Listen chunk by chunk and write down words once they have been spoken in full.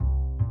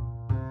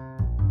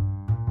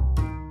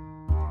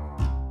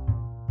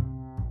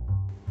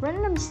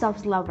Random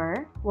Stuff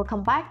lover,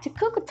 welcome back to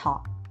Cuckoo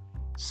Talk.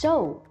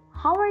 So,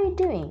 how are you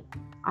doing?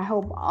 I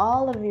hope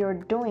all of you are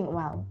doing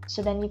well,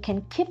 so then you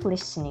can keep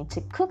listening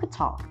to Cuckoo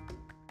Talk.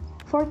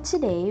 For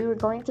today, we're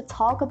going to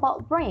talk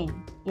about brain.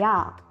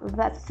 Yeah,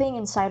 that thing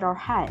inside our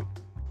head.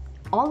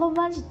 All of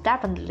us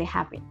definitely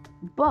have it,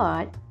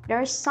 but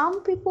there are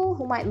some people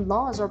who might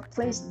lose or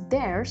place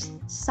theirs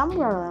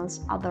somewhere else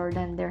other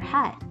than their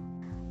head.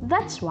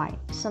 That's why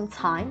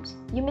sometimes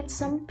you meet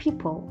some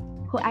people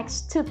who act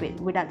stupid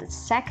without a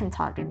second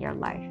thought in your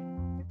life.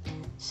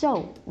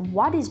 So,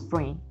 what is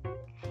brain?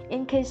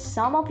 In case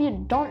some of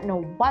you don't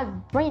know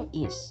what brain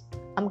is,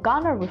 I'm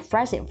gonna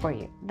refresh it for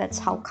you. That's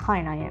how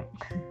kind I am.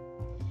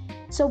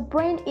 So,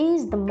 brain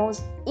is the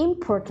most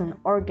important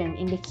organ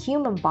in the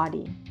human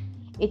body.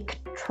 It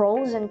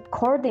controls and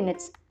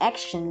coordinates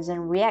actions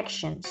and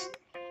reactions.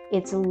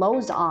 It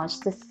allows us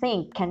to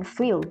think and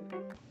feel,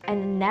 and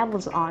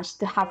enables us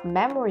to have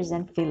memories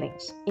and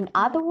feelings. In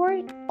other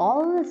words,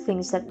 all the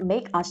things that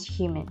make us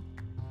human.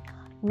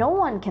 No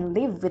one can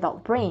live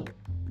without brain.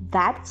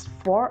 That's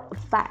for a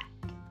fact.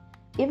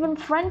 Even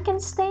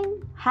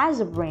Frankenstein has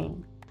a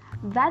brain.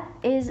 That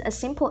is a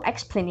simple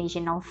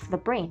explanation of the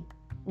brain.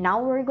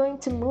 Now we're going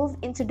to move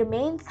into the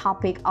main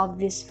topic of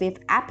this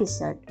fifth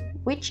episode,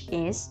 which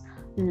is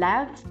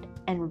left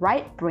and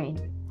right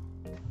brain.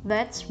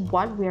 That's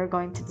what we are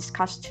going to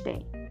discuss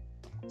today.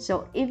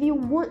 So if you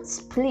would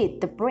split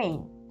the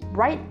brain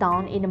right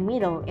down in the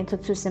middle into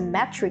two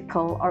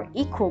symmetrical or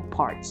equal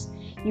parts,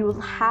 you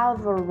will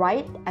have a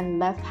right and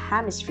left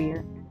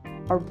hemisphere,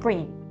 or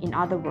brain in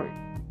other words.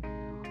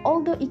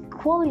 Although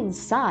equal in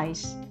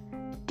size,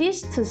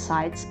 these two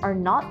sides are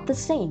not the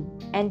same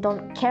and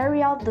don't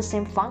carry out the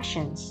same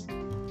functions.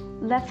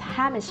 Left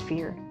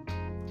hemisphere,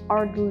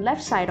 or the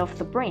left side of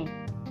the brain,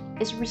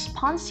 is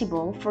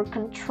responsible for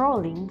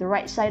controlling the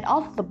right side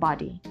of the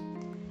body.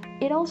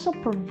 It also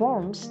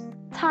performs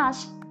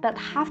tasks that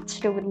have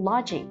to do with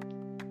logic.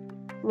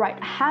 Right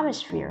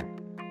hemisphere,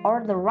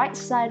 or the right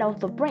side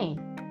of the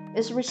brain,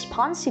 is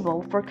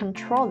responsible for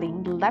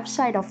controlling the left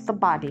side of the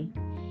body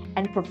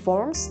and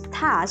performs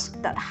tasks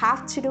that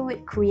have to do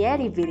with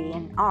creativity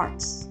and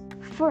arts.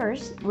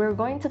 First, we're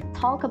going to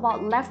talk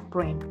about left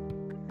brain.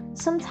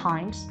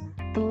 Sometimes,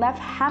 the left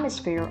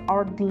hemisphere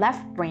or the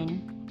left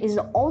brain is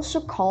also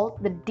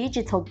called the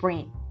digital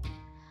brain.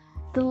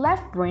 The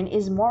left brain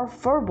is more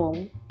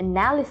verbal,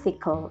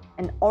 analytical,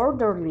 and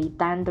orderly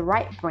than the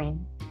right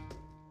brain.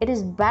 It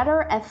is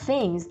better at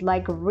things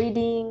like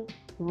reading,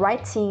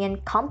 writing,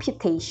 and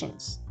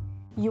computations.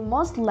 You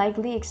most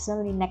likely excel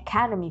in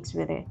academics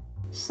with it.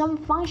 Some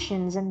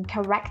functions and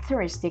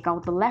characteristics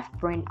of the left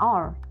brain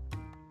are: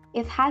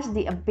 it has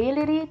the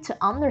ability to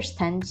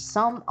understand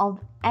some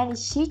of any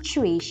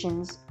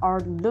situations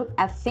or look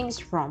at things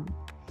from.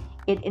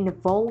 It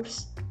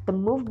involves the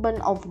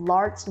movement of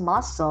large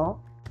muscle,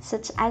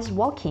 such as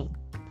walking.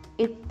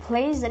 It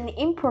plays an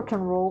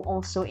important role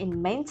also in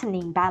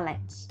maintaining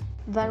balance.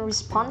 Then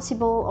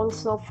responsible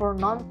also for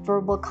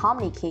non-verbal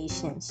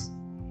communications.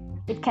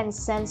 It can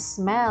sense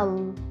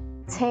smell,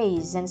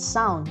 taste, and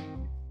sound,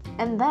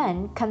 and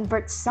then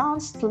converts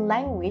sounds to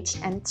language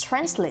and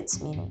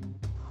translates meaning.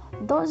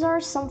 Those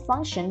are some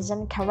functions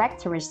and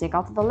characteristics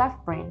of the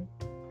left brain.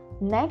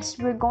 Next,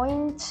 we're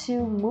going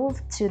to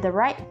move to the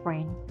right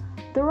brain.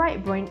 The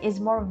right brain is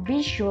more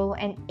visual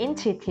and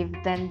intuitive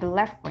than the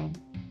left brain.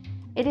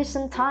 It is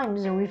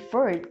sometimes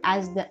referred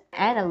as the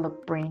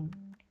analog brain.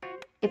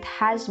 It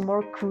has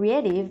more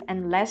creative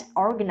and less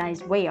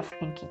organized way of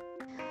thinking.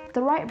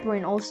 The right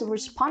brain also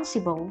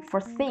responsible for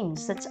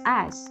things such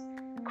as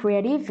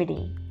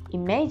creativity,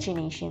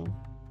 imagination,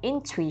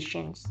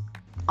 intuitions,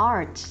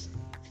 arts,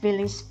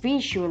 feelings,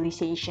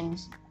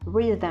 visualizations,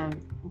 rhythm,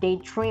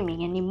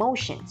 daydreaming, and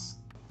emotions.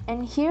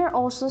 And here are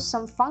also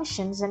some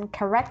functions and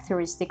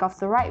characteristics of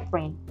the right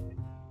brain.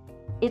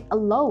 It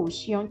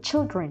allows young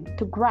children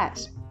to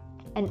grasp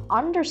and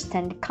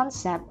understand the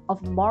concept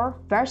of more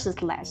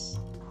versus less.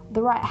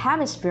 The right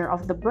hemisphere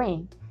of the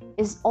brain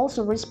is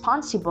also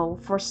responsible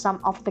for some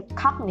of the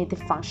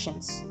cognitive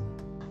functions,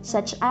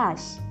 such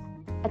as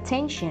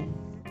attention,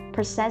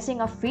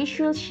 processing of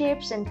visual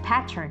shapes and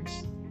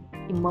patterns,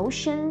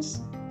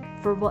 emotions,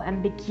 verbal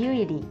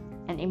ambiguity,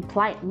 and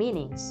implied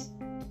meanings.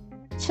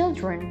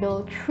 Children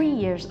below 3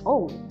 years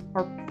old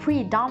are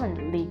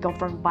predominantly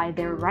governed by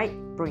their right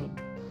brain.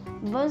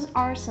 Those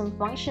are some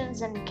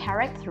functions and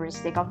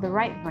characteristics of the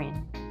right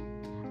brain.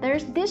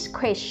 There's this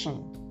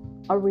question: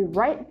 are we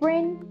right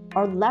brain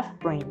or left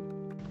brain?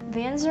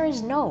 The answer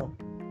is no.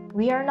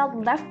 We are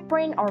not left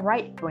brain or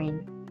right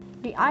brain.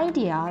 The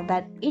idea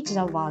that each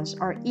of us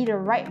are either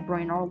right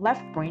brain or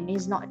left brain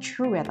is not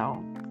true at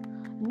all.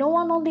 No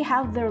one only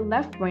has their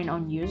left brain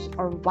on use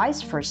or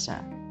vice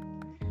versa.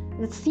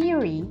 The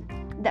theory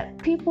that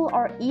people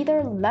are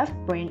either left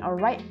brain or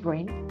right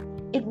brain,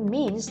 it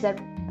means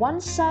that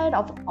one side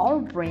of our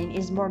brain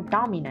is more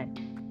dominant.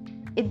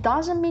 It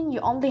doesn't mean you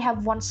only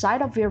have one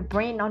side of your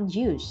brain on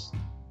use.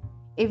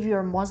 If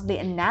you're mostly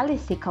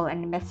analytical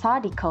and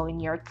methodical in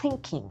your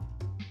thinking,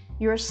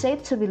 you're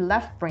said to be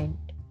left-brained.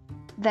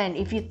 Then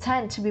if you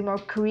tend to be more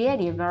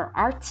creative or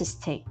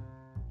artistic,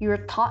 you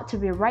are taught to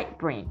be right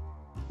brain.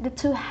 The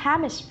two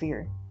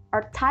hemispheres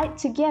are tied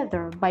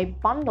together by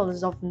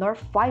bundles of nerve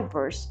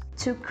fibers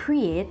to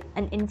create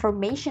an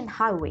information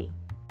highway.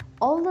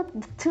 Although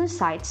the two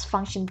sides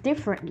function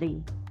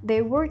differently,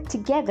 they work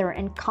together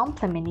and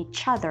complement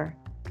each other.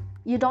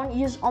 You don't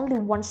use only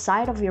one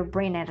side of your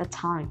brain at a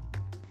time.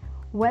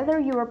 Whether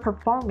you are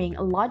performing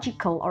a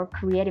logical or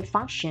creative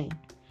function,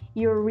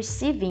 you are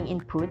receiving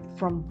input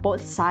from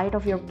both sides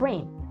of your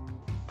brain.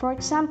 For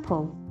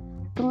example,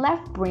 the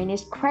left brain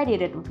is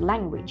credited with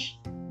language,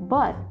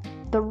 but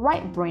the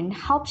right brain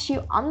helps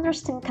you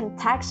understand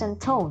context and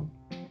tone.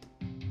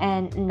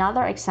 And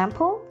another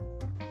example,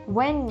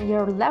 when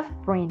your left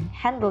brain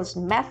handles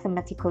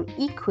mathematical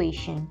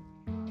equation,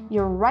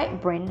 your right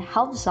brain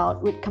helps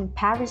out with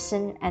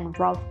comparison and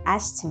rough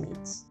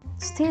estimates.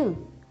 Still,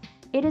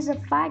 it is a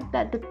fact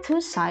that the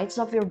two sides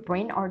of your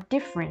brain are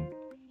different,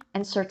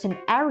 and certain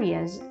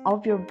areas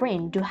of your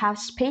brain do have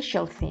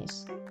spatial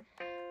things.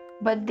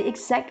 But the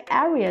exact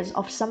areas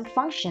of some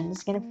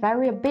functions can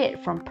vary a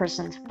bit from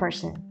person to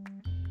person.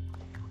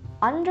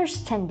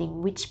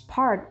 Understanding which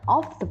part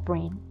of the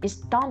brain is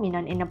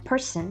dominant in a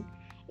person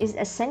is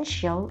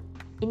essential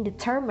in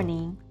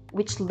determining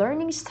which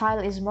learning style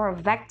is more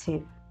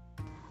effective.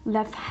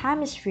 Left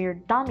hemisphere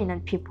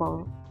dominant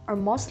people are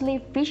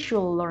mostly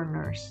visual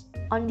learners.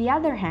 On the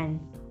other hand,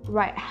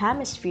 right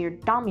hemisphere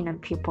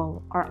dominant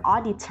people are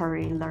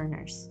auditory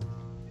learners.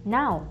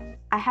 Now,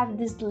 I have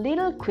this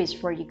little quiz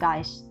for you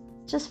guys,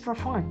 just for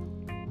fun.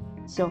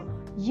 So,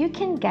 you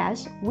can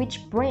guess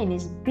which brain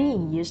is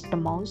being used the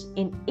most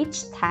in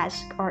each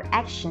task or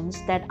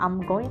actions that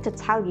I'm going to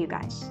tell you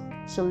guys.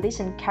 So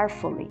listen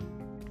carefully.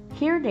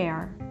 Here they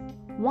are.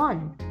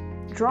 1.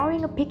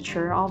 Drawing a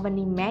picture of an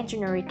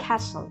imaginary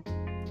castle.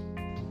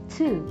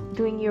 2.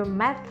 Doing your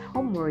math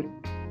homework.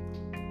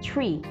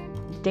 3.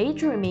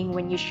 Daydreaming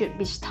when you should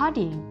be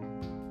studying.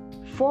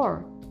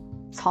 4.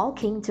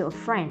 Talking to a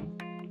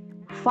friend.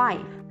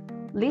 5.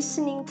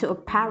 Listening to a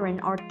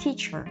parent or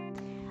teacher.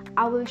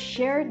 I will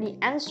share the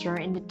answer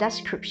in the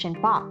description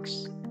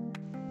box.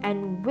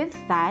 And with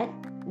that,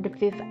 the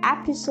 5th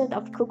episode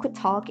of Cuckoo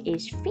Talk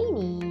is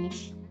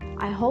finished.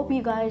 I hope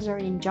you guys are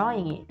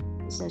enjoying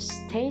it. So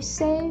stay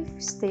safe,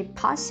 stay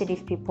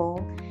positive,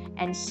 people,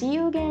 and see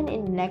you again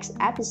in the next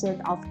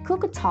episode of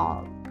Cuckoo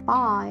Talk.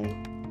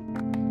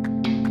 Bye!